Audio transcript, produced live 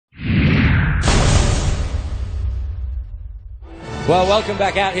Well, welcome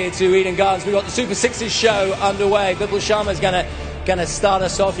back out here to Eden Gardens. We've got the Super Sixes show underway. Bipul Sharma's gonna start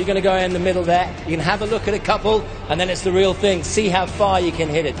us off. You're gonna go in the middle there. You can have a look at a couple, and then it's the real thing. See how far you can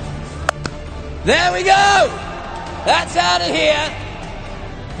hit it. There we go! That's out of here.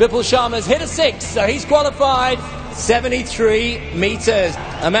 Bipul Sharma's hit a 6, so he's qualified. 73 meters.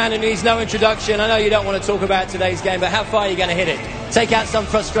 A man who needs no introduction. I know you don't want to talk about today's game, but how far are you going to hit it? Take out some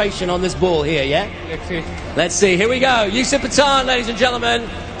frustration on this ball here, yeah? Let's see. Let's see. Here we go. Yusuf Pathan, ladies and gentlemen.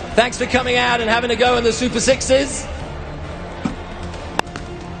 Thanks for coming out and having a go in the Super Sixes.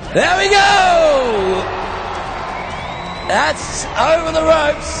 There we go! That's over the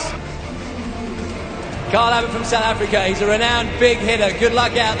ropes. Carl Abbott from South Africa. He's a renowned big hitter. Good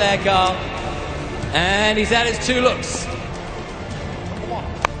luck out there, Carl. And he's had his 2 looks.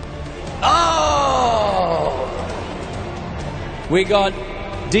 Oh! We got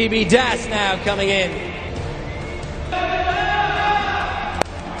DB Das now coming in.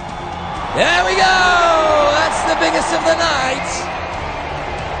 There we go! That's the biggest of the night.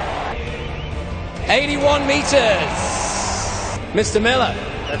 81 meters. Mr. Miller.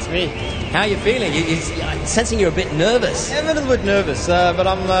 That's me. How are you feeling? I'm sensing you're a bit nervous. I'm a little bit nervous, but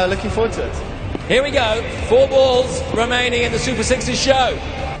I'm looking forward to it. Here we go. 4 balls remaining in the Super Sixes show.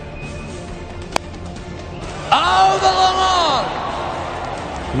 Oh, the long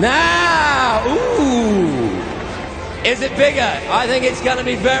on! Now, ooh! Is it bigger? I think it's going to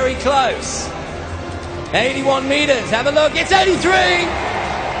be very close. 81 meters. Have a look. It's 83!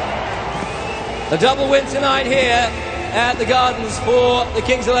 A double win tonight here at the Gardens for the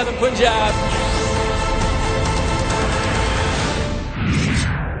Kings 11 Punjab.